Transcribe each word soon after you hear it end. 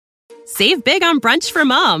Save big on brunch for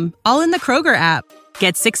mom, all in the Kroger app.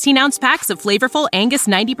 Get 16-ounce packs of flavorful Angus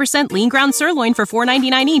 90% lean ground sirloin for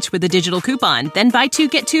 $4.99 each with a digital coupon. Then buy 2,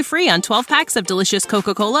 get 2 free on 12 packs of delicious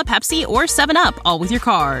Coca-Cola, Pepsi, or 7-Up, all with your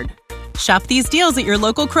card. Shop these deals at your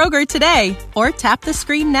local Kroger today, or tap the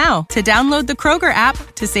screen now to download the Kroger app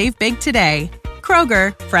to save big today.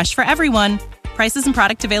 Kroger, fresh for everyone. Prices and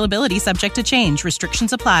product availability subject to change.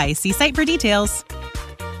 Restrictions apply. See site for details.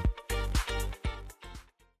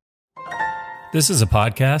 This is a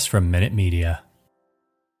podcast from Minute Media.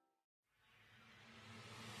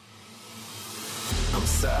 I'm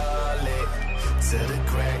solid to the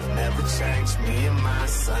crack, never change. Me and my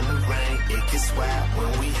son, the rain, it gets wild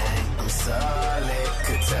when we hang. I'm solid,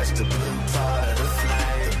 could touch the blue part of the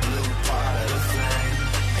flame, the blue part of the flame.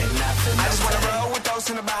 Ain't nothing. I just wanna roll with those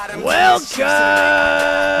in the bottom. Welcome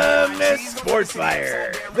to Sports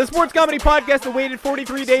Fire, the sports comedy podcast that waited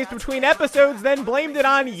 43 days between episodes, then blamed it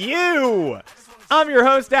on you. I'm your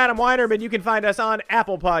host, Adam Weinerman. You can find us on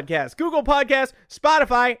Apple Podcasts, Google Podcasts,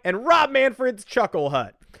 Spotify, and Rob Manfred's Chuckle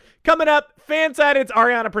Hut. Coming up, Fansided's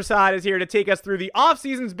Ariana Prasad is here to take us through the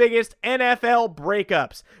offseason's biggest NFL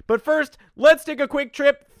breakups. But first, let's take a quick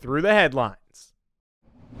trip through the headlines.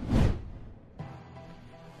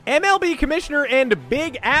 MLB Commissioner and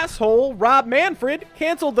big asshole Rob Manfred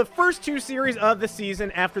canceled the first 2 series of the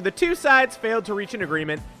season after the 2 sides failed to reach an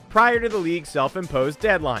agreement prior to the league's self-imposed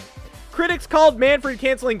deadline. Critics called Manfred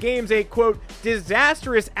canceling games a, quote,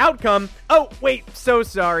 disastrous outcome. Oh, wait, so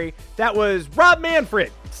sorry. That was Rob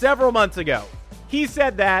Manfred several months ago. He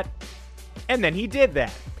said that, and then he did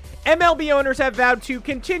that. MLB owners have vowed to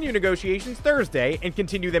continue negotiations Thursday and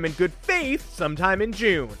continue them in good faith sometime in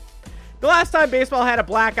June. The last time baseball had a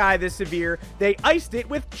black eye this severe, they iced it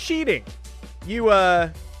with cheating. You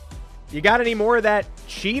got any more of that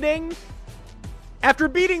cheating? After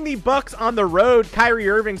beating the Bucks on the road, Kyrie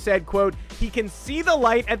Irving said, quote, he can see the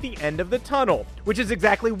light at the end of the tunnel, which is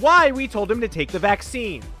exactly why we told him to take the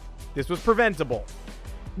vaccine. This was preventable.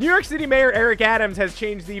 New York City Mayor Eric Adams has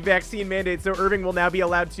changed the vaccine mandate so Irving will now be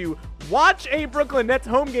allowed to watch a Brooklyn Nets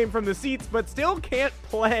home game from the seats, but still can't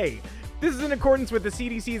play. This is in accordance with the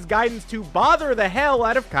CDC's guidance to bother the hell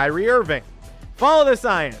out of Kyrie Irving. Follow the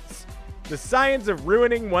science of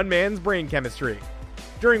ruining one man's brain chemistry.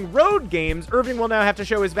 During road games, Irving will now have to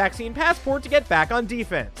show his vaccine passport to get back on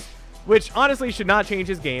defense, which honestly should not change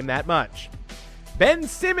his game that much. Ben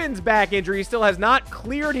Simmons' back injury still has not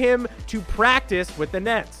cleared him to practice with the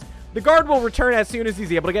Nets. The guard will return as soon as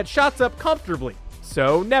he's able to get shots up comfortably,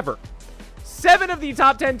 so never. 7 of the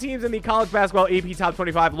top 10 teams in the college basketball AP Top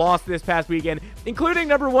 25 lost this past weekend, including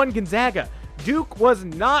number 1 Gonzaga. Duke was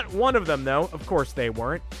not one of them, though. Of course they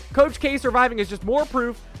weren't. Coach K surviving is just more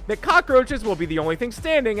proof that cockroaches will be the only thing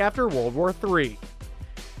standing after World War III.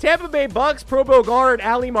 Tampa Bay Bucks Pro Bowl guard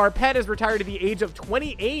Ali Marpet is retired at the age of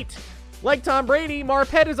 28. Like Tom Brady,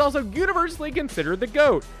 Marpet is also universally considered the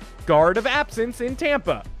GOAT, guard of absence in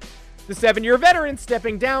Tampa. The 7-year veteran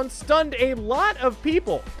stepping down stunned a lot of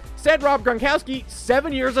people. Said Rob Gronkowski,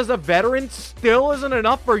 7 years as a veteran still isn't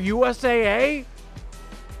enough for USAA?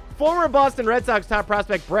 Former Boston Red Sox top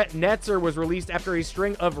prospect Brett Netzer was released after a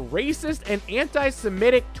string of racist and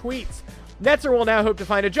anti-Semitic tweets. Netzer will now hope to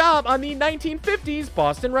find a job on the 1950s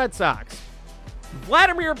Boston Red Sox.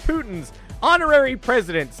 Vladimir Putin's honorary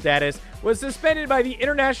president status was suspended by the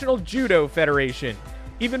International Judo Federation.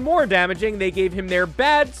 Even more damaging, they gave him their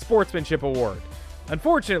Bad Sportsmanship Award.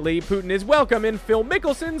 Unfortunately, Putin is welcome in Phil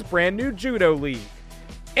Mickelson's brand new judo league.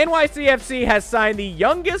 NYCFC has signed the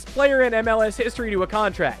youngest player in MLS history to a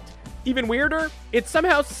contract. Even weirder, it's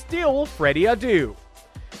somehow still Freddie Adu.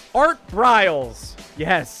 Art Briles,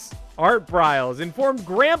 yes, Art Briles, informed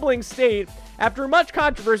Grambling State after much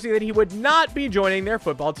controversy that he would not be joining their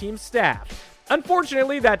football team's staff.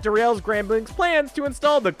 Unfortunately, that derails Grambling's plans to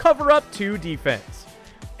install the cover-up 2 defense.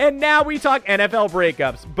 And now we talk NFL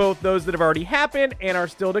breakups, both those that have already happened and are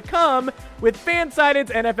still to come, with Fansided's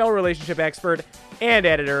NFL relationship expert and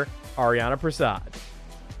editor, Ariana Prasad.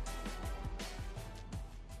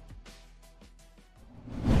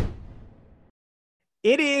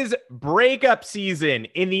 It is breakup season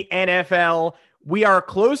in the NFL. We are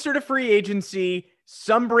closer to free agency.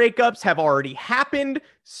 Some breakups have already happened.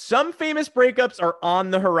 Some famous breakups are on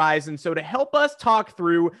the horizon. So to help us talk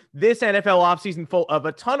through this NFL offseason full of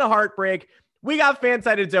a ton of heartbreak, we got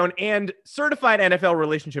Fansided's own and certified NFL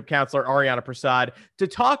relationship counselor Ariana Prasad to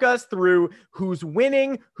talk us through who's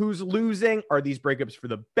winning, who's losing. Are these breakups for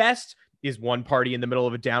the best? Is one party in the middle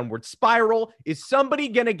of a downward spiral? Is somebody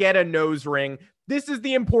going to get a nose ring? This is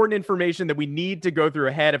the important information that we need to go through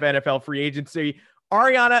ahead of NFL free agency.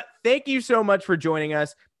 Ariana, thank you so much for joining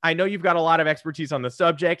us. I know you've got a lot of expertise on the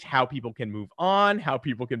subject, how people can move on, how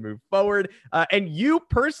people can move forward. And you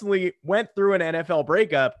personally went through an NFL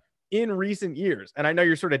breakup in recent years. And I know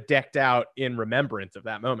you're sort of decked out in remembrance of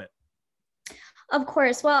that moment. Of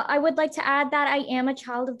course. Well, I would like to add that I am a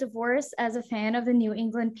child of divorce as a fan of the New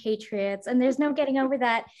England Patriots. And there's no getting over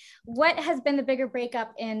that. What has been the bigger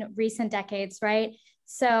breakup in recent decades, right?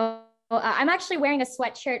 So I'm actually wearing a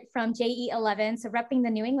sweatshirt from JE11, so repping the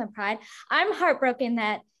New England pride. I'm heartbroken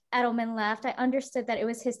that Edelman left. I understood that it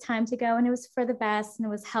was his time to go and it was for the best and it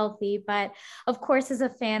was healthy. But of course, as a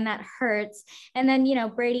fan, that hurts. And then,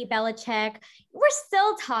 Brady, Belichick, we're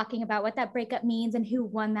still talking about what that breakup means and who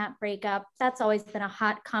won that breakup. That's always been a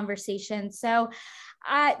hot conversation. So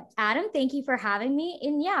Adam, thank you for having me.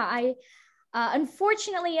 And yeah, I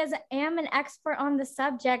unfortunately am an expert on the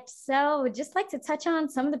subject. So just like to touch on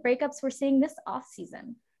some of the breakups we're seeing this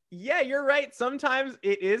offseason. Yeah, you're right. Sometimes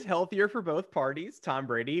it is healthier for both parties. Tom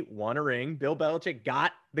Brady won a ring. Bill Belichick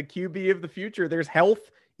got the QB of the future. There's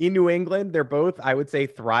health in New England. They're both, I would say,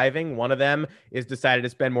 thriving. One of them is decided to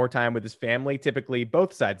spend more time with his family. Typically,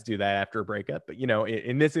 both sides do that after a breakup. But,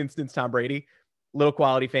 in this instance, Tom Brady, little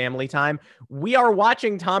quality family time. We are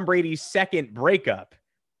watching Tom Brady's second breakup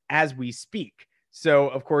as we speak. So,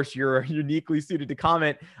 of course, you're uniquely suited to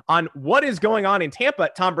comment on what is going on in Tampa.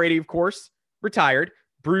 Tom Brady, of course, retired.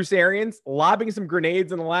 Bruce Arians lobbing some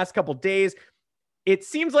grenades in the last couple days. It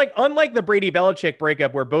seems like, unlike the Brady-Belichick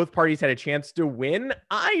breakup where both parties had a chance to win,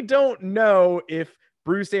 I don't know if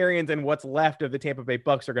Bruce Arians and what's left of the Tampa Bay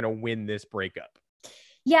Bucks are going to win this breakup.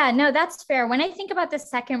 Yeah, no, that's fair. When I think about the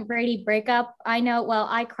second Brady breakup,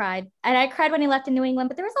 I cried. And I cried when he left in New England,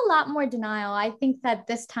 but there was a lot more denial. I think that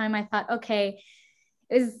this time I thought, okay,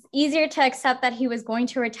 it was easier to accept that he was going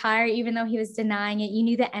to retire, even though he was denying it. You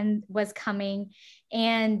knew the end was coming.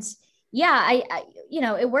 And yeah, I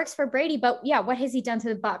it works for Brady, but yeah, what has he done to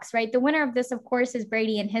the Bucks, right? The winner of this, of course, is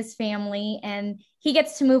Brady and his family, and he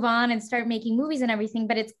gets to move on and start making movies and everything,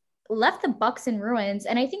 but it's left the Bucks in ruins.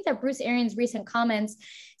 And I think that Bruce Arians' recent comments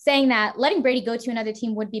saying that letting Brady go to another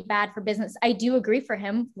team would be bad for business, I do agree for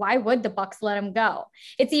him. Why would the Bucks let him go?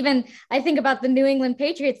 It's even, I think about the New England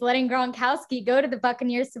Patriots letting Gronkowski go to the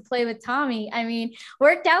Buccaneers to play with Tommy. I mean,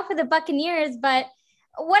 worked out for the Buccaneers, but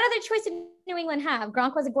what other choice did New England have?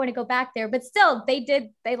 Gronk wasn't going to go back there, but still they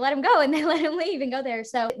let him go and they let him leave and go there.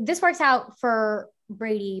 So this works out for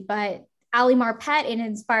Brady, but Ali Marpet, it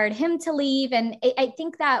inspired him to leave. And I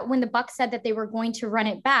think that when the Bucks said that they were going to run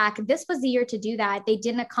it back, this was the year to do that. They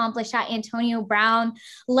didn't accomplish that. Antonio Brown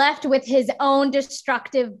left with his own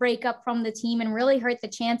destructive breakup from the team and really hurt the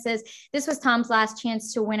chances. This was Tom's last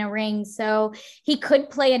chance to win a ring. So he could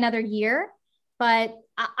play another year, but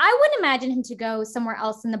I wouldn't imagine him to go somewhere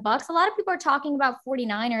else in the Bucks. A lot of people are talking about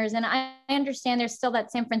 49ers, and I understand there's still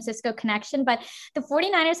that San Francisco connection, but the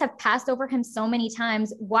 49ers have passed over him so many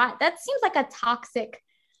times. Why? That seems like a toxic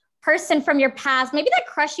person from your past, maybe that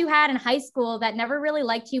crush you had in high school that never really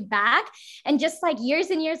liked you back. And just like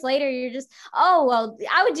years and years later, you're just, oh, well,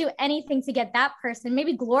 I would do anything to get that person,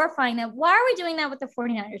 maybe glorifying them. Why are we doing that with the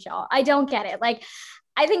 49ers, y'all? I don't get it. Like,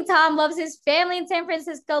 I think Tom loves his family in San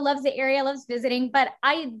Francisco, loves the area, loves visiting, but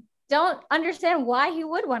I don't understand why he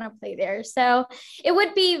would want to play there. So it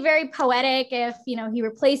would be very poetic if, he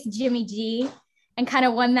replaced Jimmy G and kind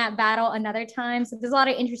of won that battle another time. So there's a lot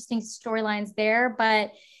of interesting storylines there,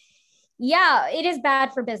 but yeah, it is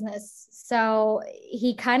bad for business. So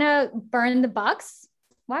he kind of burned the Bucks.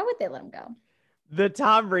 Why would they let him go? The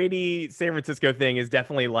Tom Brady San Francisco thing is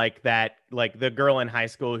definitely like that, like the girl in high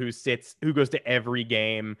school who goes to every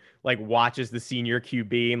game, like watches the senior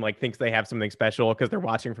QB and like thinks they have something special because they're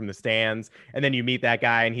watching from the stands. And then you meet that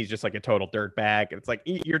guy and he's just like a total dirtbag. It's like,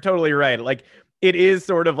 you're totally right. Like, it is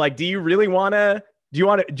sort of like, do you want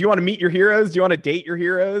to meet your heroes? Do you want to date your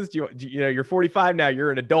heroes? You're 45 now,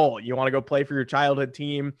 you're an adult. You want to go play for your childhood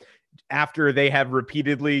team after they have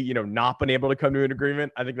repeatedly, not been able to come to an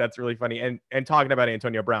agreement. I think that's really funny. And talking about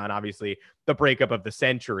Antonio Brown, obviously the breakup of the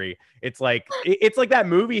century. It's like that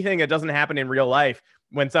movie thing that doesn't happen in real life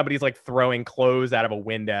when somebody's like throwing clothes out of a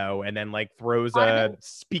window and then like throws a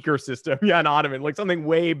speaker system, an ottoman, like something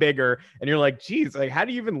way bigger. And you're like, geez, like how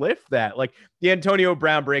do you even lift that? Like the Antonio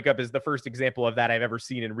Brown breakup is the first example of that I've ever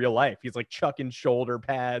seen in real life. He's like chucking shoulder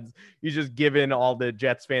pads. He's just giving all the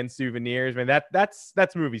Jets fans souvenirs. Man,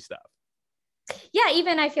 that's movie stuff. Yeah,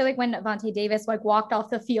 even I feel like when Vontae Davis like walked off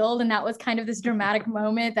the field and that was kind of this dramatic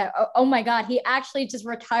moment that, oh my God, he actually just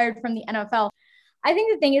retired from the NFL. I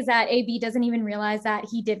think the thing is that AB doesn't even realize that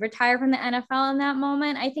he did retire from the NFL in that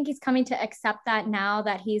moment. I think he's coming to accept that now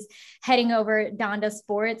that he's heading over Donda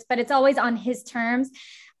Sports, but it's always on his terms.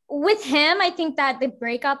 with him, I think that the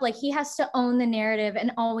breakup, like he has to own the narrative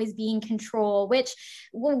and always be in control, which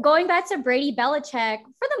going back to Brady Belichick,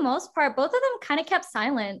 for the most part, both of them kind of kept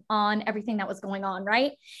silent on everything that was going on,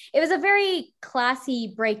 right? It was a very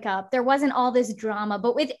classy breakup. There wasn't all this drama,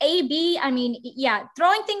 but with AB, I mean, yeah,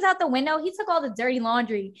 throwing things out the window, he took all the dirty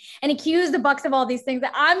laundry and accused the Bucks of all these things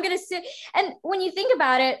that I'm going to sit. And when you think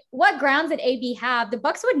about it, what grounds did AB have? The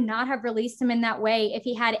Bucks would not have released him in that way if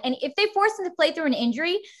he had, and if they forced him to play through an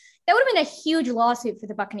injury, that would have been a huge lawsuit for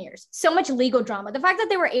the Buccaneers. So much legal drama. The fact that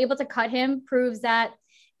they were able to cut him proves that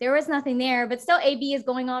there was nothing there, but still AB is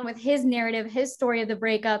going on with his narrative, his story of the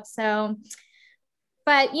breakup. So,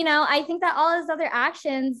 but you know, I think that all his other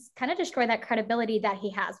actions kind of destroy that credibility that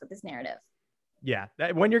he has with his narrative. Yeah,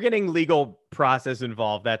 when you're getting legal process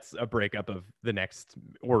involved, that's a breakup of the next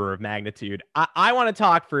order of magnitude. I want to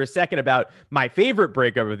talk for a second about my favorite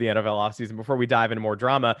breakup of the NFL offseason before we dive into more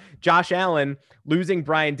drama. Josh Allen losing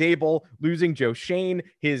Brian Daboll, losing Joe Schoen,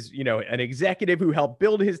 his, an executive who helped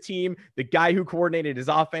build his team, the guy who coordinated his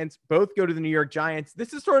offense, both go to the New York Giants.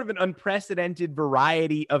 This is sort of an unprecedented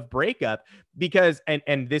variety of breakup because,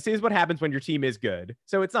 and this is what happens when your team is good.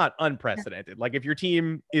 So it's not unprecedented. Like if your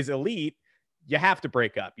team is elite, you have to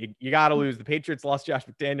break up. You got to lose. The Patriots lost Josh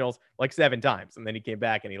McDaniels like 7 times, and then he came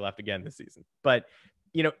back and he left again this season. But,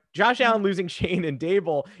 Josh Allen losing Schoen and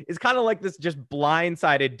Daboll is kind of like this just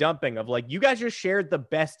blindsided dumping of like, you guys just shared the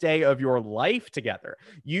best day of your life together.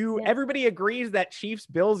 Everybody agrees that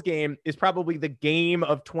Chiefs-Bills game is probably the game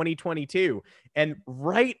of 2022. And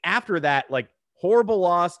right after that, like horrible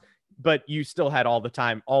loss, but you still had all the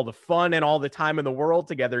time, all the fun and all the time in the world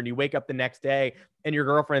together. And you wake up the next day and your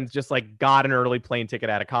girlfriend's just like got an early plane ticket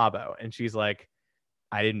out of Cabo. And she's like,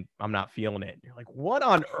 I'm not feeling it. And you're like, what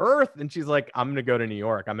on earth? And she's like, I'm going to go to New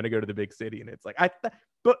York. I'm going to go to the big city. And it's like,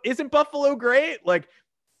 but isn't Buffalo great? Like,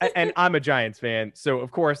 and I'm a Giants fan. So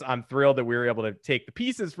of course I'm thrilled that we were able to take the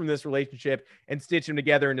pieces from this relationship and stitch them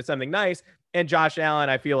together into something nice. And Josh Allen,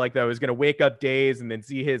 I feel like though, is going to wake up days and then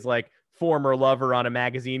see his like former lover on a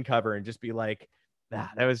magazine cover and just be like,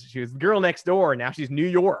 she was the girl next door. And now she's New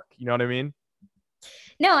York. You know what I mean?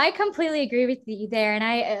 No, I completely agree with you there. And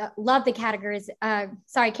I love the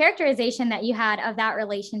characterization that you had of that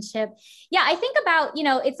relationship. Yeah, I think about,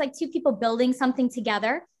 it's like two people building something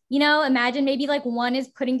together. Imagine maybe like one is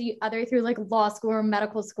putting the other through like law school or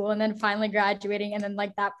medical school and then finally graduating and then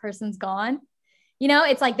like that person's gone.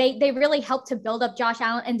 It's like they really helped to build up Josh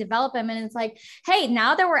Allen and develop him. And it's like, hey,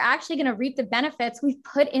 now that we're actually going to reap the benefits, we've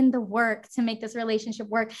put in the work to make this relationship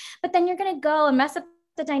work. But then you're going to go and mess up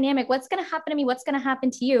the dynamic. What's going to happen to me? What's going to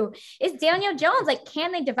happen to you? Is Daniel Jones, like,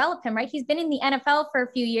 can they develop him, right? He's been in the NFL for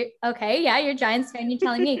a few years. Okay. Yeah. You're a Giants fan. You're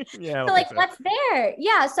telling me. Yeah, so like, what's there?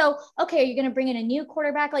 Yeah. So, okay. Are you going to bring in a new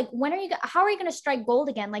quarterback? Like how are you going to strike gold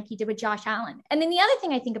again? Like you did with Josh Allen. And then the other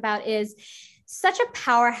thing I think about is such a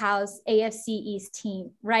powerhouse AFC East team,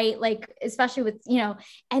 right? Like, especially with,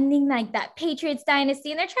 ending like that Patriots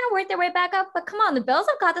dynasty and they're trying to work their way back up. But come on, the Bills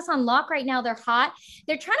have got this on lock right now. They're hot.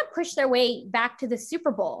 They're trying to push their way back to the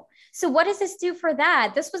Super Bowl. So what does this do for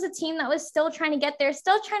that? This was a team that was still trying to get there,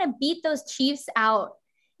 still trying to beat those Chiefs out,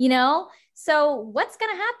 So what's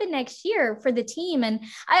going to happen next year for the team? And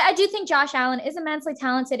I do think Josh Allen is immensely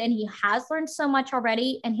talented and he has learned so much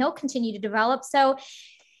already and he'll continue to develop. So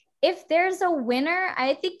if there's a winner,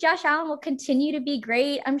 I think Josh Allen will continue to be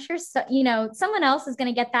great. I'm sure, someone else is going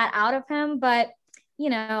to get that out of him. But,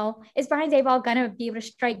 is Brian Daboll going to be able to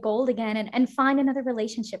strike gold again and find another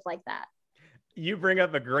relationship like that? You bring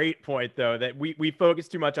up a great point, though, that we focus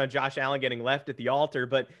too much on Josh Allen getting left at the altar.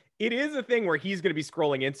 But it is a thing where he's going to be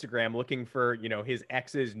scrolling Instagram looking for, his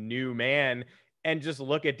ex's new man and just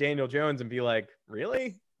look at Daniel Jones and be like,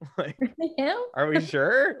 really? Like, are we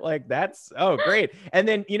sure? Like great. And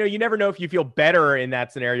then, you never know if you feel better in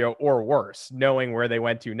that scenario or worse, knowing where they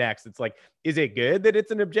went to next. It's like, is it good that it's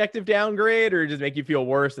an objective downgrade or just make you feel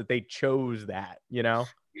worse that they chose that,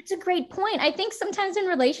 That's a great point. I think sometimes in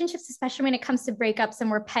relationships, especially when it comes to breakups and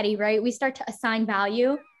we're petty, right? We start to assign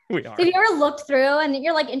value. We are. So have you ever looked through and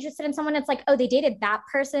you're like interested in someone? It's like, oh, they dated that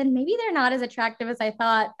person. Maybe they're not as attractive as I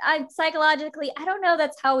thought. Psychologically, I don't know.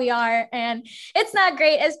 That's how we are. And it's not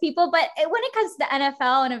great as people. But when it comes to the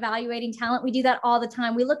NFL and evaluating talent, we do that all the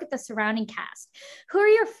time. We look at the surrounding cast. Who are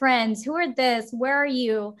your friends? Who are this? Where are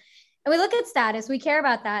you? And we look at status. We care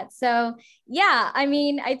about that. So yeah,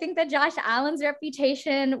 I think that Josh Allen's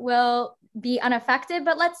reputation will be unaffected.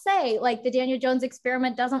 But let's say like the Daniel Jones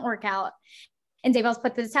experiment doesn't work out. And Daboll's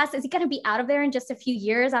put to the test. Is he going to be out of there in just a few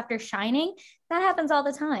years after shining? That happens all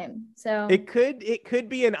the time. So it could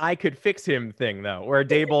be an I could fix him thing though, where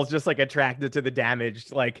Daboll's just like attracted to the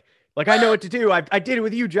damage. Like I know what to do. I did it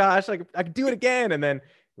with you, Josh. Like I could do it again. And then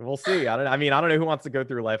We'll see. I mean, I don't know who wants to go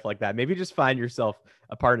through life like that. Maybe just find yourself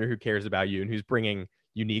a partner who cares about you and who's bringing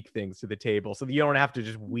unique things to the table so that you don't have to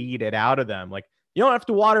just weed it out of them. Like, you don't have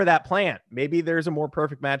to water that plant. Maybe there's a more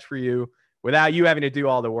perfect match for you without you having to do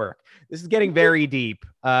all the work. This is getting very deep.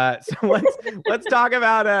 So let's talk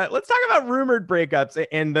about rumored breakups.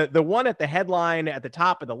 And the one at the headline at the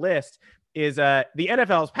top of the list is the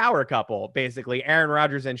NFL's power couple, basically Aaron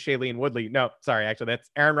Rodgers and Shailene Woodley. No, sorry, actually, that's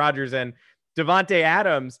Aaron Rodgers and Davante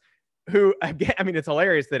Adams, who, again, I mean, it's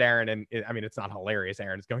hilarious that it's not hilarious.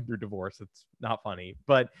 Aaron's going through divorce. It's not funny,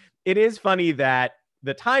 but it is funny that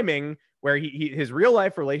the timing where his real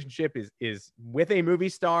life relationship is with a movie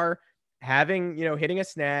star having, hitting a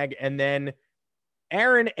snag. And then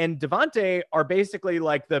Aaron and Davante are basically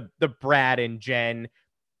like the Brad and Jen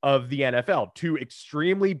of the NFL, two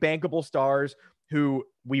extremely bankable stars who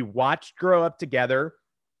we watched grow up together,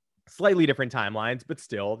 slightly different timelines, but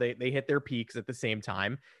still they hit their peaks at the same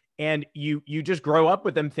time. And you just grow up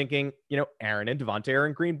with them thinking, Aaron and Davante are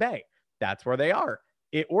in Green Bay. That's where they are.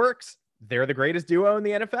 It works. They're the greatest duo in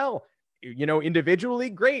the NFL.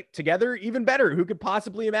 Individually, great. Together, even better. Who could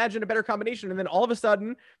possibly imagine a better combination? And then all of a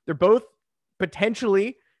sudden, they're both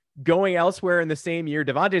potentially going elsewhere in the same year.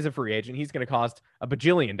 Davante's a free agent. He's going to cost $1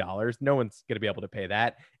 bajillion. No one's going to be able to pay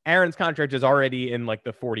that. Aaron's contract is already in like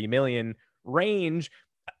the 40 million range.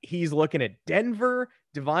 He's looking at Denver.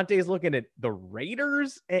 Davante's looking at the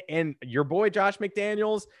Raiders and your boy, Josh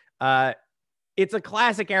McDaniels. It's a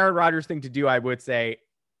classic Aaron Rodgers thing to do, I would say,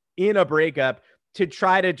 in a breakup, to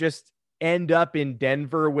try to just end up in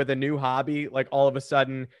Denver with a new hobby. Like all of a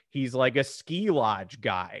sudden he's like a ski lodge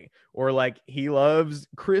guy, or like he loves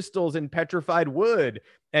crystals and petrified wood.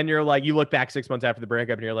 And you're like, you look back 6 months after the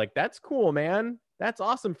breakup and you're like, that's cool, man. That's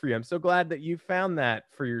awesome for you. I'm so glad that you found that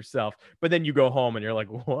for yourself. But then you go home and you're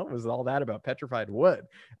like, what was all that about petrified wood?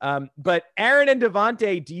 But Aaron and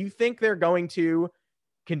Davante, do you think they're going to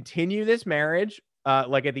continue this marriage?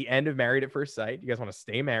 Like at the end of Married at First Sight, you guys want to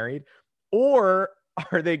stay married? Or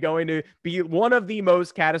are they going to be one of the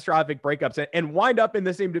most catastrophic breakups and wind up in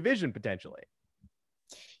the same division potentially?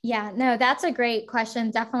 Yeah, no, that's a great question.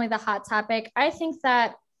 Definitely the hot topic. I think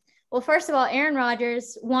that, well, first of all, Aaron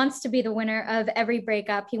Rodgers wants to be the winner of every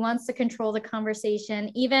breakup. He wants to control the conversation.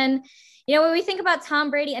 Even, when we think about Tom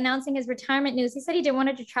Brady announcing his retirement news, he said he didn't want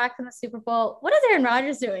to detract from the Super Bowl. What is Aaron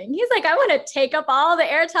Rodgers doing? He's like, I want to take up all the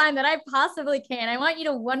airtime that I possibly can. I want you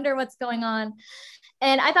to wonder what's going on.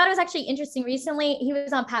 And I thought it was actually interesting. Recently, he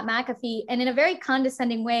was on Pat McAfee, and in a very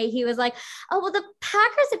condescending way, he was like, oh, well, the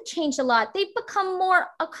Packers have changed a lot. They've become more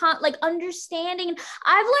understanding.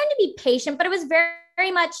 I've learned to be patient, but it was very, very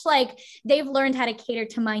much like they've learned how to cater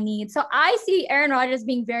to my needs. So I see Aaron Rodgers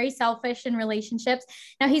being very selfish in relationships.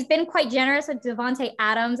 Now, he's been quite generous with Davante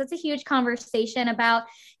Adams. It's a huge conversation about,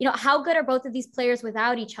 how good are both of these players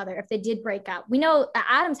without each other if they did break up. We know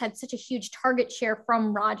Adams had such a huge target share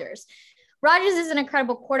from Rodgers. Rodgers is an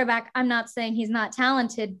incredible quarterback. I'm not saying he's not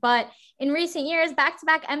talented, but in recent years,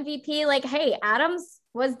 back-to-back MVP, like, hey, Adams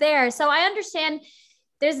was there. So I understand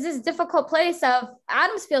there's this difficult place of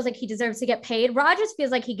Adams feels like he deserves to get paid. Rodgers feels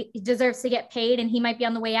like he deserves to get paid and he might be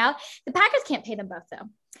on the way out. The Packers can't pay them both, though.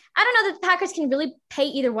 I don't know that the Packers can really pay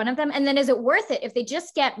either one of them. And then is it worth it? If they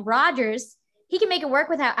just get Rodgers, he can make it work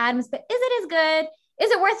without Adams, but is it as good? Is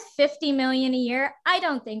it worth $50 million a year? I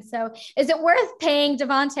don't think so. Is it worth paying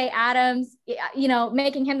Davante Adams,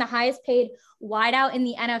 making him the highest paid wideout in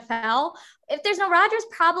the NFL? If there's no Rodgers,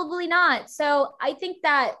 probably not. So I think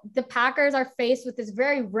that the Packers are faced with this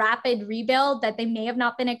very rapid rebuild that they may have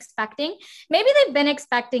not been expecting. Maybe they've been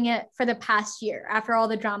expecting it for the past year after all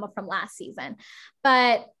the drama from last season.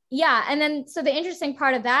 But yeah, and then so the interesting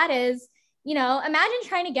part of that is, imagine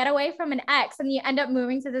trying to get away from an ex and you end up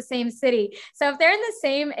moving to the same city. So if they're in the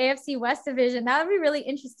same AFC West division, that would be really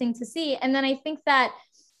interesting to see. And then I think that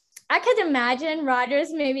I could imagine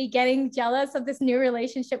Rodgers maybe getting jealous of this new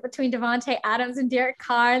relationship between Davante Adams and Derek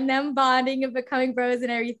Carr and them bonding and becoming bros and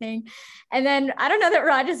everything. And then I don't know that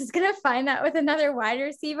Rodgers is going to find that with another wide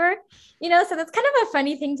receiver, so that's kind of a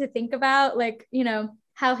funny thing to think about,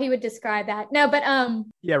 how he would describe that. No, but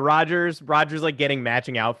yeah, Rodgers like getting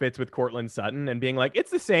matching outfits with Courtland Sutton and being like,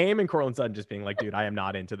 it's the same, and Courtland Sutton just being like, dude, I am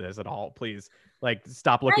not into this at all. Please,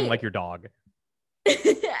 stop looking like your dog.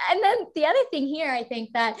 And then the other thing here, I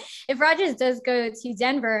think that if Rodgers does go to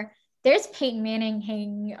Denver, there's Peyton Manning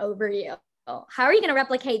hanging over you. How are you going to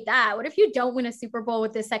replicate that? What if you don't win a Super Bowl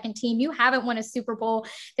with the second team? You haven't won a Super Bowl.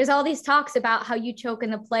 There's all these talks about how you choke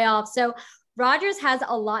in the playoffs. So Rodgers has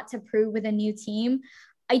a lot to prove with a new team.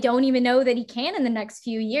 I don't even know that he can in the next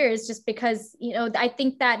few years, just because, I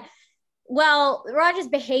think that, Rodgers'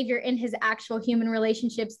 behavior in his actual human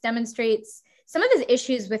relationships demonstrates some of his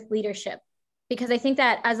issues with leadership. Because I think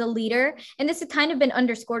that as a leader, and this has kind of been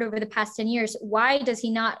underscored over the past 10 years, why does he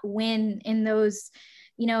not win in those,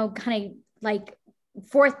 kind of like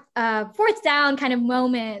fourth down kind of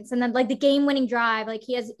moments? And then like the game-winning drive, like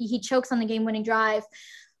he chokes on the game-winning drive.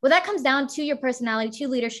 Well, that comes down to your personality, to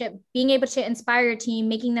leadership, being able to inspire your team,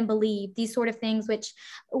 making them believe, these sort of things, which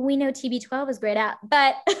we know TB12 is great at,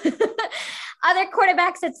 but other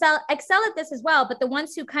quarterbacks excel at this as well. But the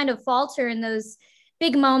ones who kind of falter in those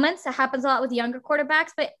big moments, that happens a lot with younger quarterbacks,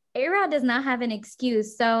 but A-Rod does not have an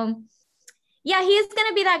excuse. So yeah, he is going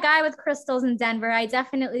to be that guy with crystals in Denver. I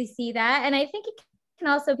definitely see that. And I think it can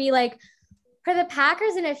also be like, for the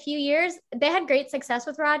Packers in a few years, they had great success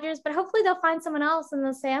with Rodgers, but hopefully they'll find someone else and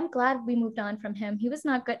they'll say, I'm glad we moved on from him. He was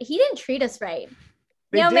not good. He didn't treat us right.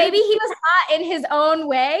 Maybe he was hot in his own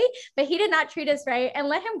way, but he did not treat us right, and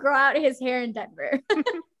let him grow out his hair in Denver.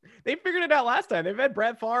 They figured it out last time. They've had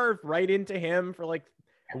Brett Favre right into him for like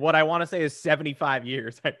what I want to say is 75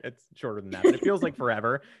 years. It's shorter than that, but it feels like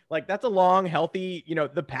forever. Like that's a long, healthy,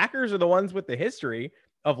 the Packers are the ones with the history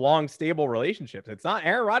of long, stable relationships. It's not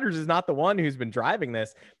Aaron Rodgers is not the one who's been driving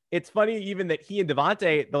this. It's funny even that he and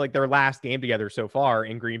Devontae, like their last game together so far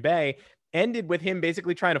in Green Bay, ended with him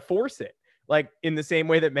basically trying to force it. Like in the same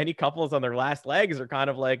way that many couples on their last legs are kind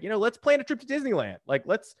of like, let's plan a trip to Disneyland. Like,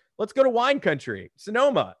 let's go to wine country,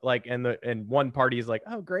 Sonoma. Like, and one party is like,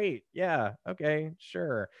 oh, great. Yeah. Okay,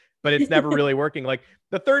 sure. But it's never really working. Like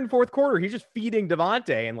the third and fourth quarter, he's just feeding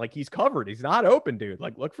Devontae and like, he's covered. He's not open, dude.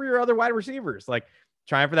 Like look for your other wide receivers, like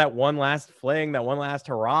trying for that one last fling, that one last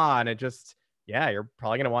hurrah. And it just, you're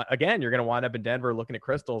probably going to you're going to wind up in Denver looking at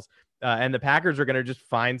crystals. And the Packers are going to just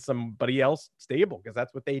find somebody else stable because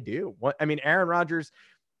that's what they do. Aaron Rodgers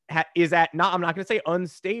is I'm not going to say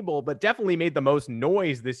unstable, but definitely made the most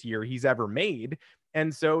noise this year he's ever made.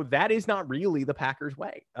 And so that is not really the Packers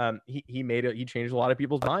way. He changed a lot of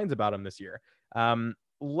people's minds about him this year.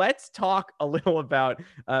 Let's talk a little about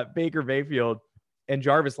Baker Mayfield and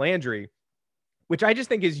Jarvis Landry, which I just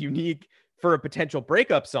think is unique for a potential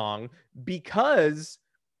breakup song because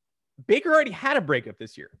Baker already had a breakup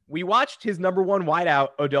this year. We watched his number one wideout,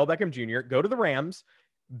 Odell Beckham Jr., go to the Rams,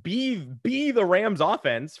 be the Rams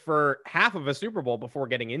offense for half of a Super Bowl before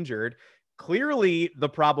getting injured. Clearly, the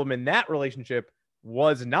problem in that relationship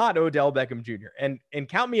was not Odell Beckham Jr. And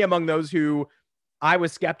count me among those who I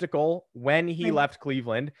was skeptical when he left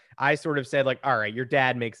Cleveland. I sort of said like, all right, your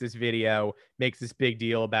dad makes this video, makes this big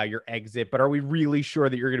deal about your exit, but are we really sure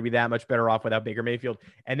that you're going to be that much better off without Baker Mayfield?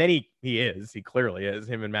 And then he clearly is.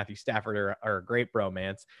 Him and Matthew Stafford are a great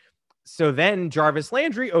bromance. So then Jarvis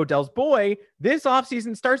Landry, Odell's boy, this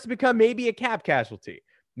offseason starts to become maybe a cap casualty.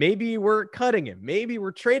 Maybe we're cutting him. Maybe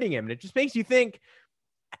we're trading him. And it just makes you think,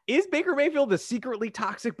 is Baker Mayfield the secretly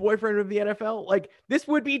toxic boyfriend of the NFL? Like this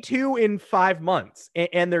would be 2 in 5 months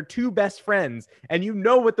and they're 2 best friends. And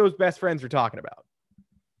what those best friends are talking about.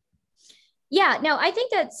 Yeah, no, I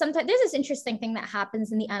think that sometimes there's this interesting thing that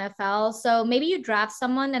happens in the NFL. So maybe you draft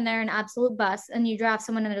someone and they're an absolute bust and you draft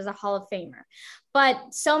someone and there's a Hall of Famer.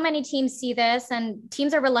 But so many teams see this and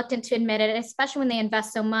teams are reluctant to admit it, especially when they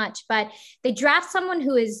invest so much. But they draft someone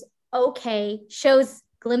who is okay, shows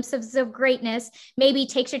glimpses of greatness, maybe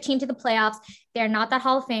takes your team to the playoffs. They're not that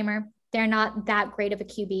Hall of Famer. They're not that great of a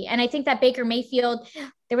QB. And I think that Baker Mayfield,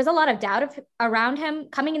 there was a lot of doubt around him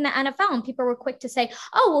coming in the NFL, and people were quick to say,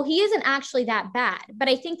 oh, well, he isn't actually that bad. But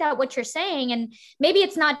I think that what you're saying, and maybe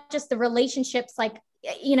it's not just the relationships, like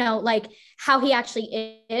how he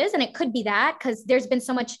actually is. And it could be that because there's been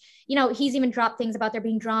so much, he's even dropped things about there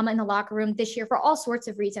being drama in the locker room this year for all sorts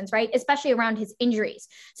of reasons, right? Especially around his injuries.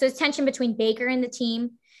 So it's tension between Baker and the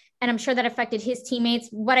team. And I'm sure that affected his teammates.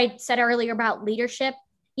 What I said earlier about leadership,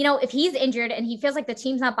 if he's injured and he feels like the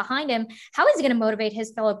team's not behind him, how is he going to motivate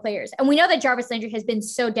his fellow players? And we know that Jarvis Landry has been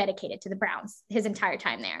so dedicated to the Browns his entire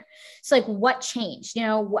time there. So like what changed?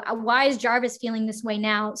 Why is Jarvis feeling this way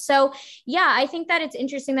now? So yeah, I think that it's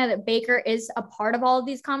interesting that Baker is a part of all of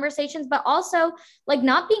these conversations, but also like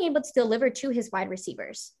not being able to deliver to his wide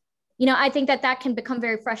receivers. I think that can become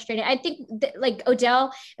very frustrating. I think like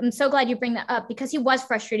Odell, I'm so glad you bring that up because he was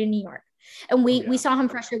frustrated in New York. And we saw him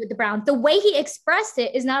frustrated with the Browns. The way he expressed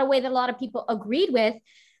it is not a way that a lot of people agreed with.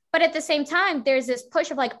 But at the same time, there's this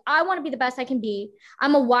push of like, I want to be the best I can be.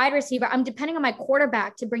 I'm a wide receiver. I'm depending on my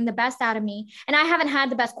quarterback to bring the best out of me. And I haven't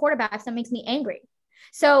had the best quarterbacks. That makes me angry.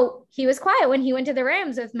 So he was quiet when he went to the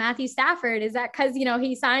Rams with Matthew Stafford. Is that because,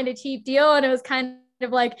 he signed a cheap deal and it was kind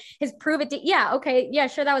of like his prove it? Yeah, okay. Yeah,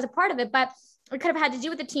 sure. That was a part of it. But it could have had to do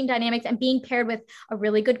with the team dynamics and being paired with a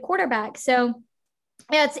really good quarterback. So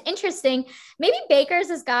yeah, it's interesting. Maybe Baker's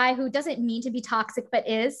this guy who doesn't mean to be toxic, but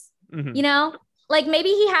is, like maybe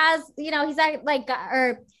he has, he's like,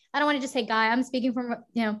 or I don't want to just say guy, I'm speaking from,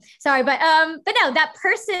 sorry, but no, that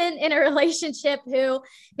person in a relationship who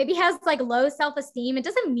maybe has like low self-esteem, it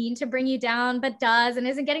doesn't mean to bring you down, but does, and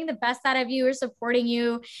isn't getting the best out of you or supporting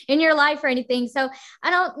you in your life or anything. So I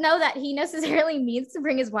don't know that he necessarily means to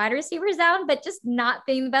bring his wide receivers down, but just not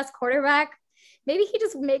being the best quarterback, maybe he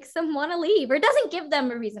just makes them want to leave or doesn't give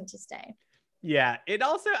them a reason to stay. Yeah, it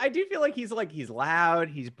also, I do feel like he's loud,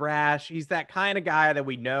 he's brash, he's that kind of guy that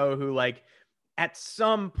we know who, like, at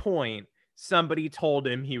some point somebody told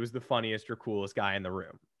him he was the funniest or coolest guy in the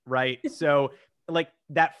room, right? So like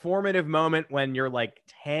that formative moment when you're like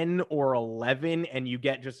 10 or 11 and you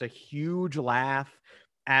get just a huge laugh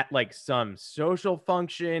at like some social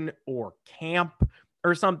function or camp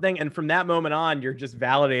or something, and from that moment on you're just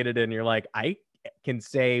validated and you're like, I can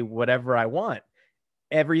say whatever I want.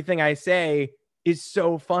 Everything I say is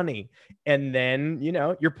so funny. And then,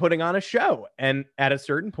 you're putting on a show. And at a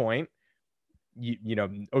certain point,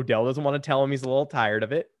 Odell doesn't want to tell him he's a little tired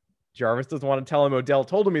of it. Jarvis doesn't want to tell him Odell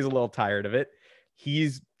told him he's a little tired of it.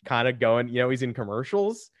 He's kind of going, he's in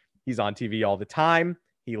commercials. He's on TV all the time.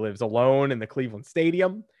 He lives alone in the Cleveland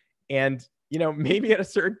Stadium. And, maybe at a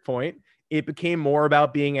certain point, it became more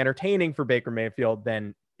about being entertaining for Baker Mayfield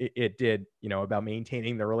than it did, about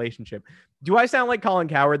maintaining the relationship. Do I sound like Colin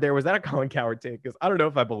Cowherd there? Was that a Colin Cowherd take? Because I don't know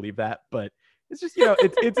if I believe that, but it's just,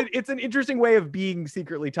 it's an interesting way of being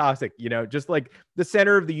secretly toxic, just like the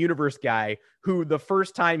center of the universe guy who the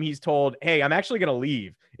first time he's told, hey, I'm actually going to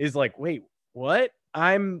leave, is like, wait, what?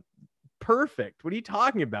 I'm perfect. What are you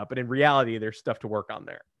talking about? But in reality, there's stuff to work on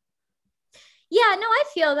there. Yeah, no, I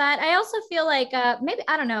feel that. I also feel like maybe,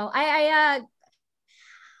 I don't know.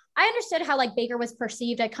 I understood how like Baker was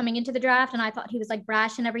perceived at coming into the draft, and I thought he was like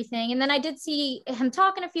brash and everything. And then I did see him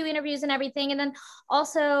talk in a few interviews and everything. And then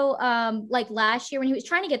also like last year when he was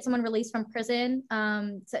trying to get someone released from prison,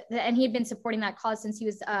 and he had been supporting that cause since he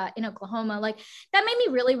was in Oklahoma, like that made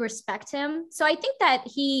me really respect him. So I think that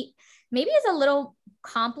he maybe is a little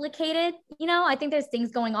complicated. I think there's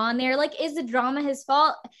things going on there. Like, is the drama his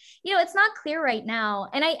fault? It's not clear right now.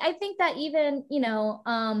 And I think that even,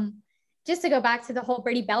 just to go back to the whole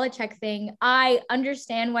Brady Belichick thing, I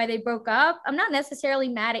understand why they broke up. I'm not necessarily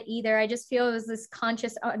mad at either. I just feel it was this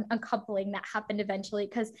conscious uncoupling that happened eventually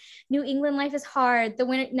because New England life is hard. The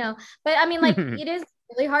winter, no. But I mean, like, it is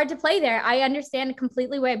really hard to play there. I understand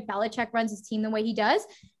completely why Belichick runs his team the way he does.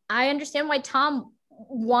 I understand why Tom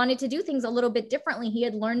wanted to do things a little bit differently. He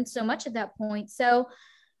had learned so much at that point. So,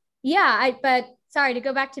 yeah, but sorry, to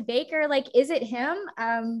go back to Baker, like, is it him?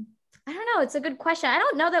 I don't know. It's a good question. I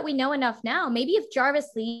don't know that we know enough now. Maybe if Jarvis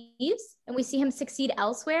leaves and we see him succeed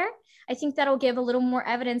elsewhere, I think that'll give a little more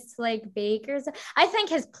evidence to like Baker's. I think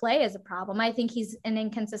his play is a problem. I think he's an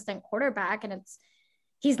inconsistent quarterback, and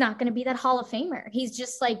he's not going to be that Hall of Famer. He's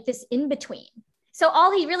just like this in between. So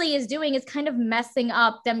all he really is doing is kind of messing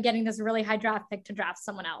up them getting this really high draft pick to draft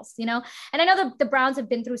someone else, And I know the Browns have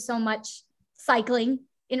been through so much cycling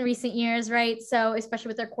in recent years, right? So especially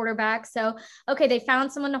with their quarterback. So, okay, they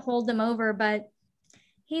found someone to hold them over, but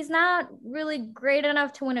he's not really great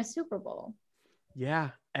enough to win a Super Bowl.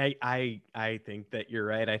 Yeah, I think that you're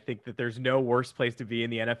right. I think that there's no worse place to be in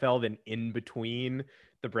the NFL than in between.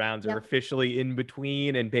 The Browns are officially in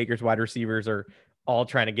between, and Baker's wide receivers are all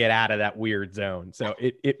trying to get out of that weird zone. So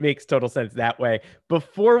it makes total sense that way.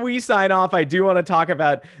 Before we sign off, I do want to talk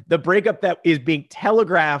about the breakup that is being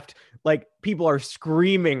telegraphed. Like, people are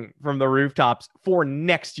screaming from the rooftops for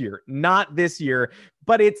next year, not this year,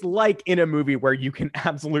 but it's like in a movie where you can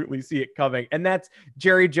absolutely see it coming. And that's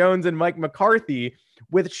Jerry Jones and Mike McCarthy,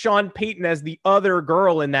 with Sean Payton as the other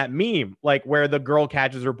girl in that meme, like where the girl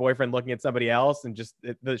catches her boyfriend looking at somebody else and just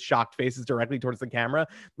the shocked faces directly towards the camera.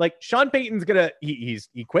 Like, Sean Payton's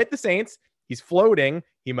he quit the Saints. He's floating.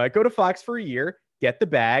 He might go to Fox for a year, get the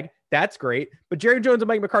bag. That's great. But Jerry Jones and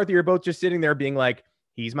Mike McCarthy are both just sitting there being like,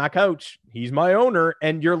 he's my coach, he's my owner.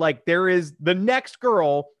 And you're like, the next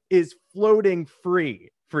girl is floating free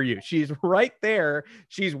for you. She's right there.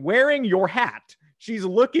 She's wearing your hat. She's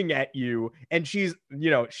looking at you, and she's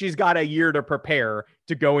got a year to prepare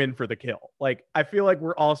to go in for the kill. Like, I feel like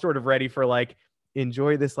we're all sort of ready for like,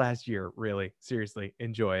 enjoy this last year. Really, seriously,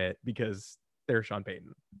 enjoy it, because there's Sean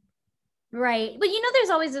Payton. Right. But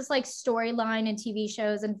there's always this like storyline in TV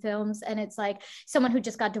shows and films, and it's like someone who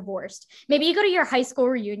just got divorced. Maybe you go to your high school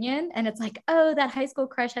reunion and it's like, oh, that high school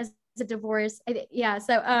crush has a divorce. Yeah.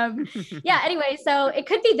 So, yeah, anyway, so it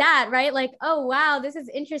could be that, right? Like, oh, wow, this is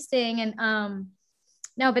interesting. And,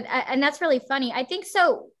 no, but, and that's really funny. I think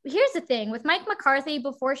so. Here's the thing with Mike McCarthy,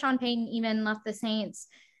 before Sean Payton even left the Saints,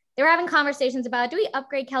 They were having conversations about, do we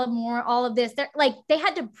upgrade Kellen Moore, all of this. They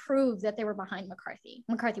had to prove that they were behind McCarthy.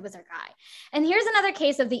 McCarthy was their guy. And here's another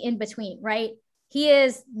case of the in-between, right? He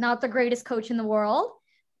is not the greatest coach in the world,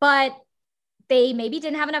 but they maybe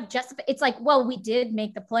didn't have enough it's like, well, we did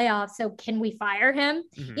make the playoffs, so can we fire him?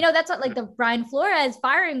 Mm-hmm. That's what the Brian Flores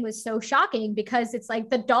firing was so shocking, because it's like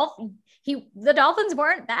the Dolphins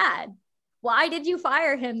weren't bad. Why did you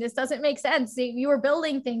fire him? This doesn't make sense. You were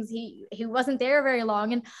building things. He wasn't there very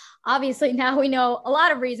long. And obviously now we know a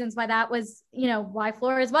lot of reasons why that was, why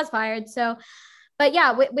Flores was fired. So, but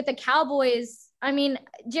yeah, with the Cowboys, I mean,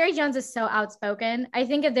 Jerry Jones is so outspoken. I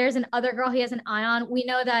think if there's an other girl he has an eye on, we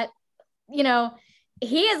know that,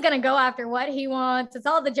 he is going to go after what he wants. It's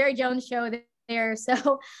all the Jerry Jones show there.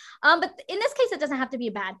 So, but in this case, it doesn't have to be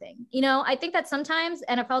a bad thing. I think that sometimes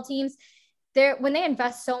NFL teams, when they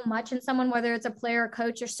invest so much in someone, whether it's a player or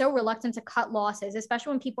coach, they're so reluctant to cut losses,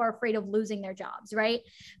 especially when people are afraid of losing their jobs, right?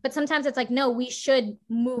 But sometimes it's like, no, we should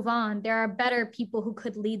move on. There are better people who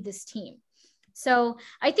could lead this team. So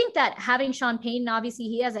I think that having Sean Payton, obviously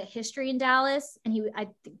he has a history in Dallas, and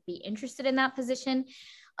I'd be interested in that position.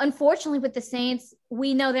 Unfortunately, with the Saints,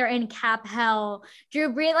 we know they're in cap hell.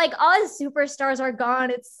 Drew Brees, all his superstars are gone.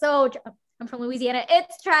 It's so, I'm from Louisiana.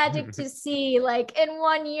 It's tragic to see, in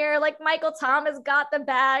 1 year, Michael Thomas got the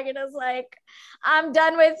bag and was like, I'm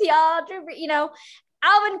done with y'all. Drew Brees,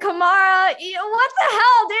 Alvin Kamara, what the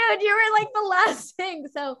hell, dude? You were the last thing.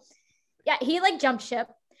 So yeah, he jumped ship.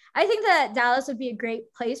 I think that Dallas would be a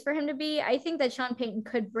great place for him to be. I think that Sean Payton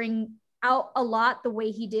could bring out a lot the way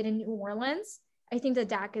he did in New Orleans. I think that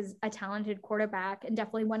Dak is a talented quarterback and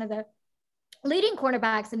definitely one of the leading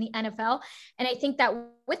quarterbacks in the NFL. And I think that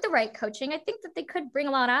with the right coaching, I think that they could bring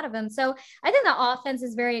a lot out of him. So I think the offense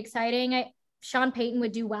is very exciting. Sean Payton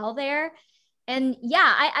would do well there. And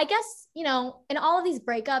yeah, I guess, in all of these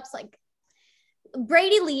breakups,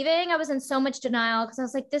 Brady leaving, I was in so much denial because I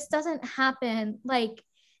was like, this doesn't happen.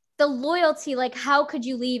 The loyalty, how could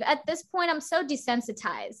you leave? At this point, I'm so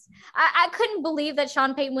desensitized. I couldn't believe that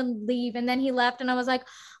Sean Payton would leave, and then he left, and I was like,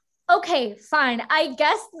 okay, fine. I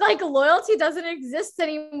guess loyalty doesn't exist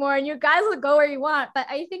anymore, and you guys will go where you want. But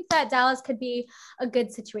I think that Dallas could be a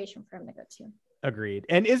good situation for him to go to. Agreed.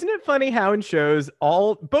 And isn't it funny how in shows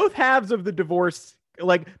both halves of the divorce,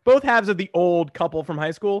 both halves of the old couple from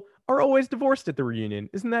high school are always divorced at the reunion?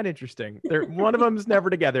 Isn't that interesting? One of them is never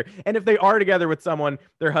together. And if they are together with someone,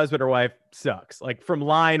 their husband or wife sucks. From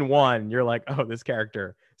line one, you're like, oh, this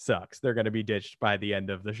character sucks. They're going to be ditched by the end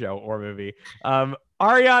of the show or movie.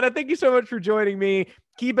 Ariana, thank you so much for joining me.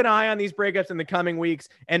 Keep an eye on these breakups in the coming weeks.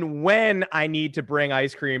 And when I need to bring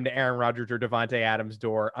ice cream to Aaron Rodgers or Davante Adams'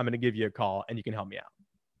 door, I'm going to give you a call and you can help me out.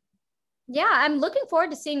 Yeah, I'm looking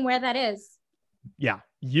forward to seeing where that is. Yeah,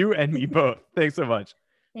 you and me both. Thanks so much.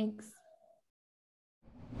 Thanks.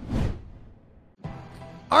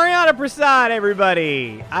 Ariana Prasad,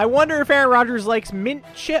 everybody. I wonder if Aaron Rodgers likes mint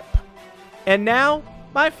chip. And now,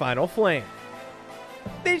 my final fling.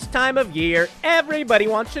 This time of year, everybody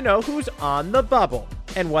wants to know who's on the bubble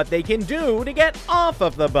and what they can do to get off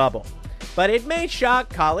of the bubble. But it may shock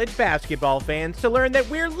college basketball fans to learn that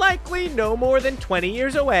we're likely no more than 20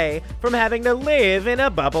 years away from having to live in a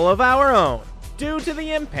bubble of our own due to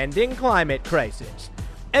the impending climate crisis.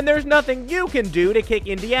 And there's nothing you can do to kick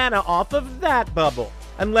Indiana off of that bubble,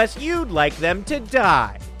 unless you'd like them to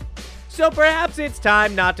die. So perhaps it's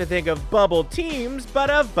time not to think of bubble teams, but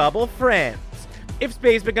of bubble friends. If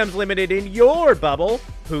space becomes limited in your bubble,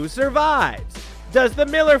 who survives? Does the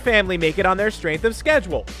Miller family make it on their strength of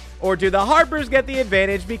schedule? Or do the Harpers get the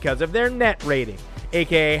advantage because of their net rating?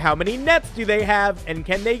 AKA, how many nets do they have, and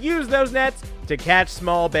can they use those nets to catch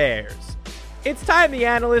small bears? It's time the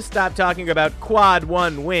analysts stop talking about quad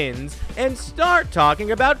 1 wins and start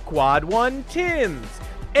talking about quad 1 tins,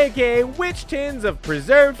 aka which tins of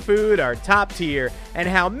preserved food are top tier and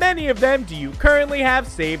how many of them do you currently have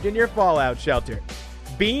saved in your fallout shelter.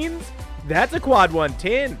 Beans? That's a quad 1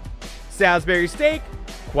 tin. Salisbury steak?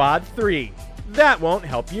 Quad 3. That won't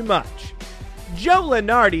help you much. Joe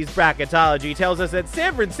Lunardi's bracketology tells us that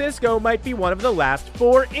San Francisco might be one of the last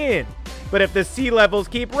 4 in. But if the sea levels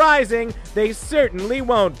keep rising, they certainly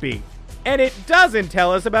won't be. And it doesn't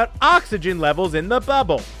tell us about oxygen levels in the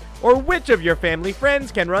bubble, or which of your family friends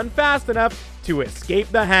can run fast enough to escape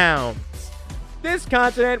the hounds. This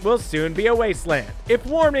continent will soon be a wasteland if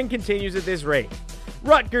warming continues at this rate.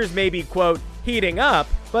 Rutgers may be, quote, heating up,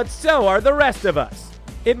 but so are the rest of us.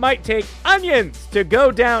 It might take onions to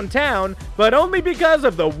go downtown, but only because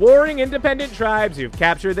of the warring independent tribes who've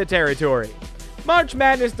captured the territory. March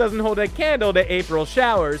Madness doesn't hold a candle to April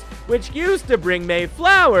showers, which used to bring May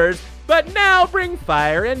flowers, but now bring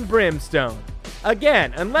fire and brimstone.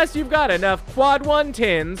 Again, unless you've got enough Quad 1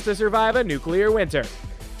 tins to survive a nuclear winter.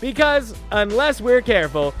 Because, unless we're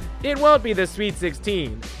careful, it won't be the Sweet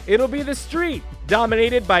 16. It'll be the street,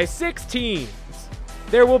 dominated by 6 teams.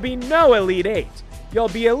 There will be no Elite 8. You'll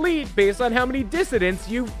be elite based on how many dissidents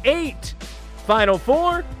you've ate. Final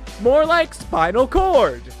Four? More like Spinal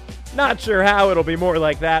Cord. Not sure how it'll be more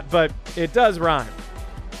like that, but it does rhyme.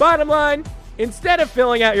 Bottom line, instead of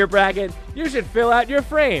filling out your bracket, you should fill out your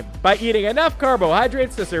frame by eating enough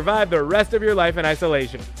carbohydrates to survive the rest of your life in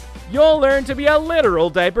isolation. You'll learn to be a literal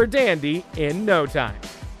diaper dandy in no time.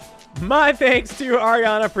 My thanks to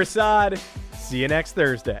Ariana Prasad. See you next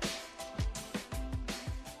Thursday.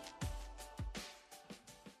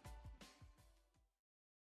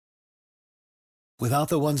 Without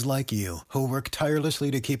the ones like you, who work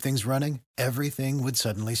tirelessly to keep things running, everything would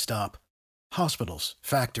suddenly stop. Hospitals,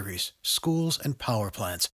 factories, schools, and power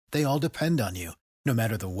plants, they all depend on you. No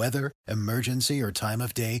matter the weather, emergency, or time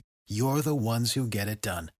of day, you're the ones who get it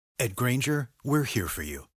done. At Grainger, we're here for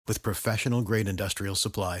you with professional-grade industrial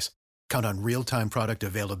supplies. Count on real-time product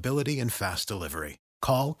availability and fast delivery.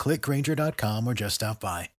 Call, click Grainger.com, or just stop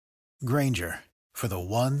by. Grainger, for the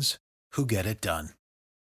ones who get it done.